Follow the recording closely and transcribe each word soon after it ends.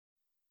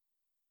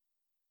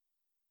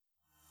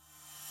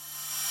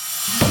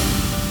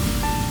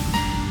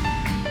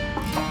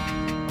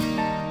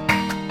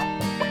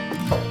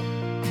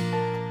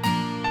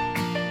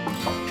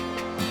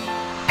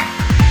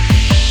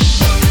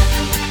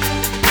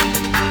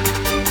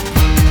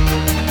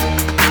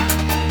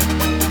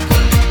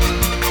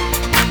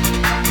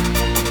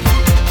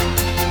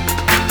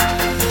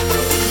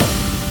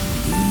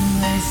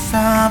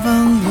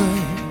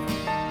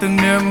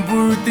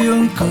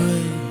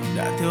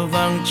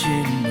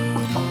trên bờ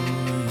môi.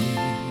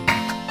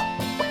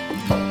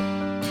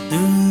 Từ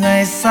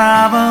ngày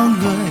xa vắng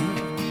người,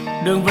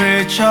 đường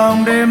về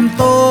trong đêm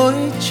tối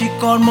chỉ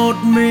còn một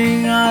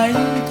mình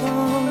anh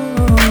thôi.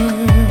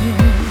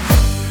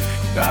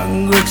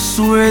 Càng ngược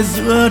xuôi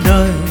giữa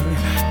đời,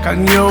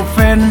 càng nhiều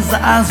phen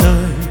dã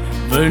rời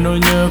với nỗi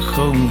nhớ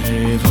không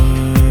hề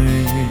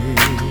vơi.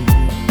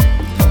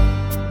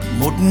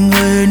 Một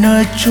người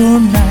nơi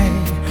chốn này,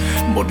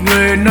 một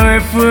người nơi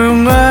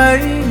phương ấy,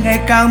 ngày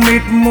càng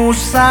mịt mù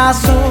xa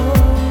xôi.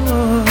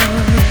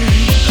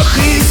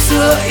 Khi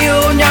xưa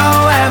yêu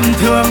nhau em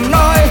thường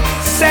nói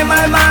sẽ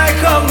mãi mãi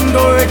không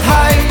đổi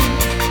thay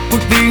cuộc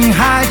tình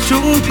hai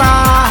chúng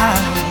ta.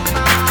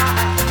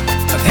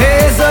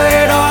 Thế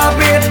giới đó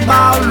biết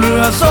bao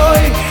lừa dối,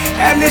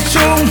 em đi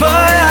chung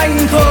với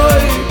anh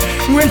thôi,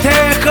 nguyên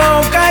thế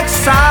không cách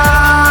xa.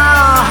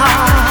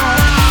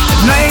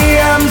 Nay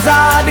em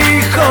ra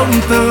đi không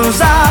từ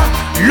giá,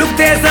 lúc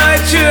thế giới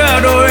chưa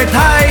đổi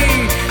thay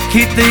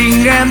thì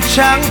tình em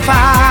chẳng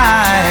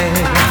phai.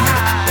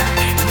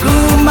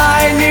 Cứ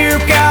mãi níu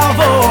kéo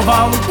vô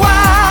vòng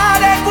qua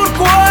đến phút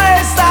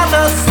cuối xa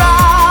thật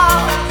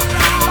sao.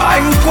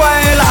 Anh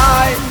quay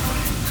lại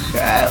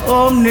khẽ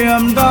ôm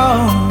niềm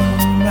đau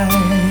này.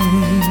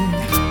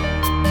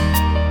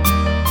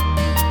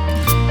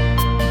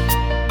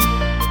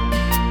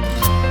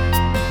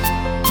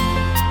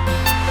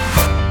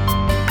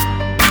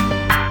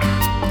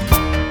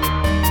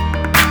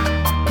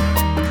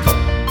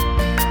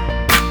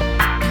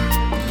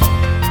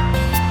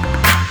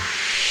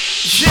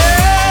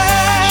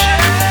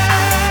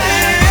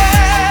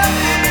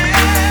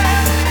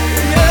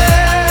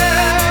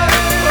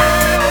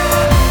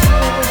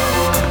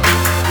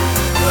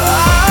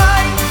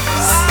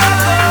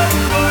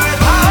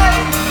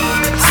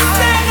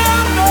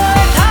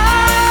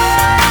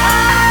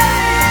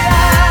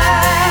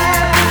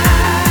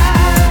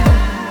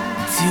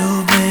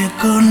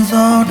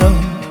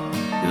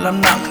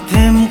 Làm nặng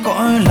thêm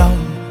cõi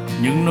lòng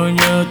những nỗi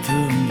nhớ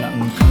thương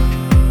lặng thầm.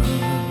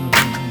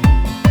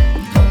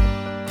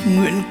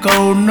 Nguyện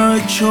cầu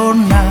nơi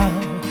chốn nào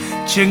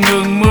chỉ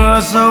ngừng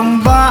mưa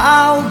giông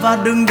bão và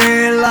đừng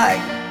để lạnh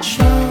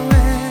cho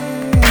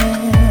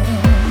em.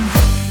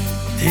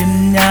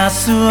 Thêm nhà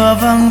xưa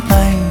vắng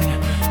tanh,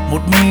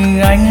 một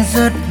mình anh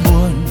rất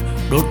buồn,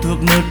 đốt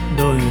thuốc nứt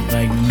đôi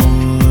vành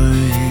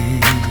môi.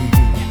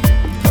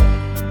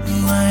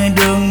 Ngoài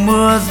đường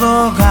mưa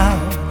gió gào,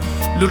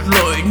 lụt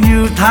lội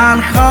như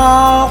than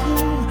khóc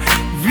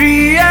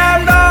vì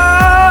em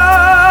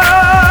đó.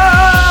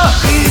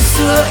 Khi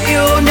xưa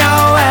yêu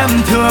nhau em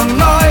thường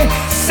nói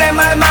sẽ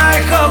mãi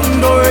mãi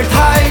không đổi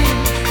thay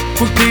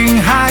cuộc tình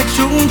hai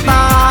chúng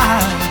ta.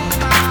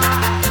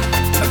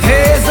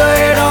 Thế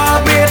giới đó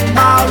biết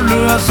bao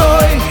lừa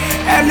dối,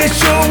 em đi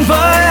chung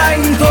với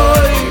anh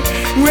thôi,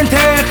 nguyên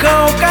thế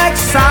không cách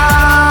xa.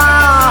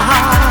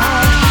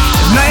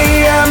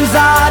 Nay em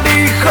ra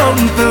đi không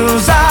từ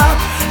giá,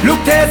 lúc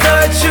thế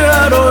giới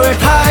chưa đổi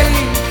thay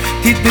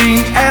thì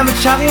tình em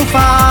chẳng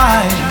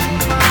phai.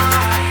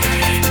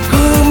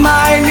 Cứ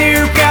mãi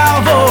níu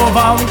kéo vô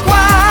vòng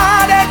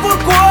qua đến phút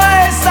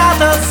cuối xa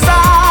thật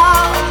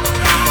sao.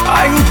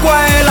 Anh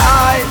quay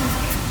lại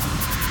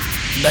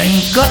đành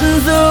cất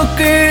giữ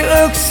ký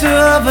ức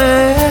xưa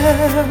về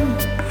em,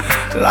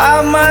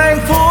 làm hạnh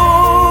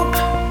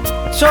phúc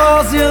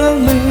cho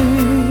riêng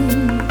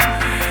mình.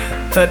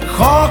 Thật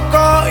khó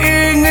có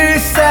ý nghĩ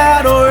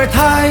sẽ đổi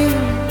thay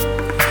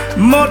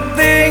một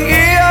tình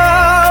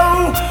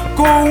yêu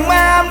cùng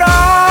em đó.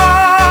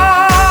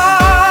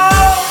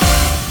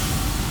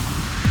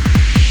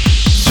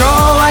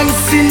 Cho anh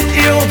xin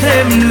yêu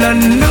thêm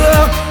lần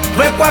nữa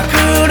về quá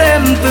khứ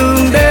đêm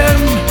từng đêm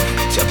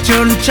chập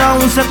chờn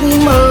trong giấc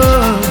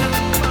mơ.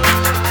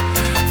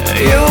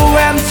 Yêu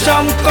em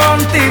trong con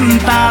tim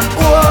tàn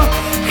úa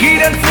khi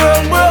đơn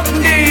phương bước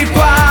đi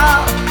qua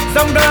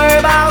dòng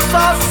đời bao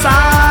xót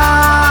xa.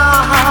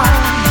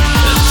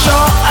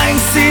 Cho anh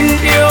xin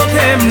yêu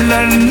thêm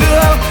lần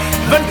nữa,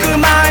 vẫn cứ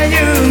mãi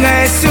như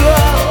ngày xưa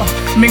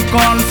mình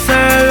còn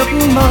sẽ ước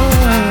mơ.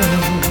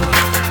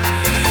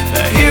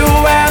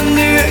 Yêu em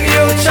như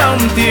yêu trong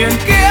tiền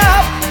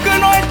kiếp, cứ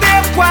nối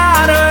tiếp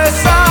qua đời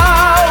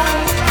sau.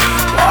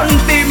 Con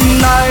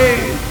tim này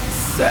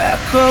sẽ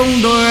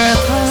không đổi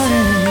thay.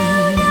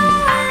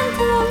 Anh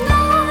thường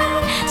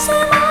nói sẽ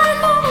mãi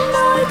không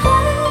đổi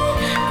thay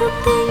cuộc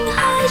tình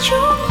hai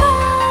chúng ta.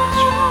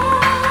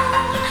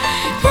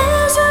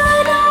 Thế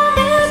giới đó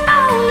biết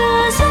bao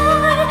lừa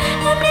dối,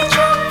 em đi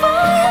chung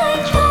với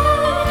anh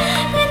thôi,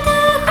 nên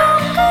thế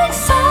không cách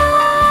xa.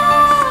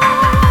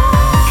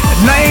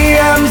 Nay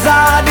em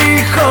ra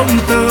đi không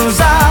từ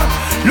giá,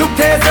 lúc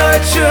thế giới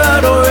chưa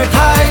đổi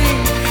thay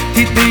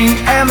thì tình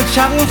em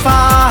chẳng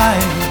phai.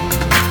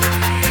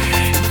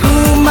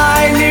 Cứ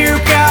mãi níu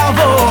kéo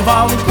vô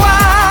vòng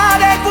qua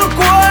đến phút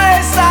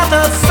cuối xa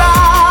thật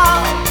sao.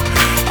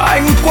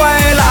 Anh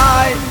quay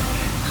lại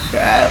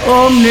khẽ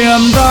ôm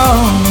niềm đau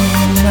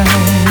này.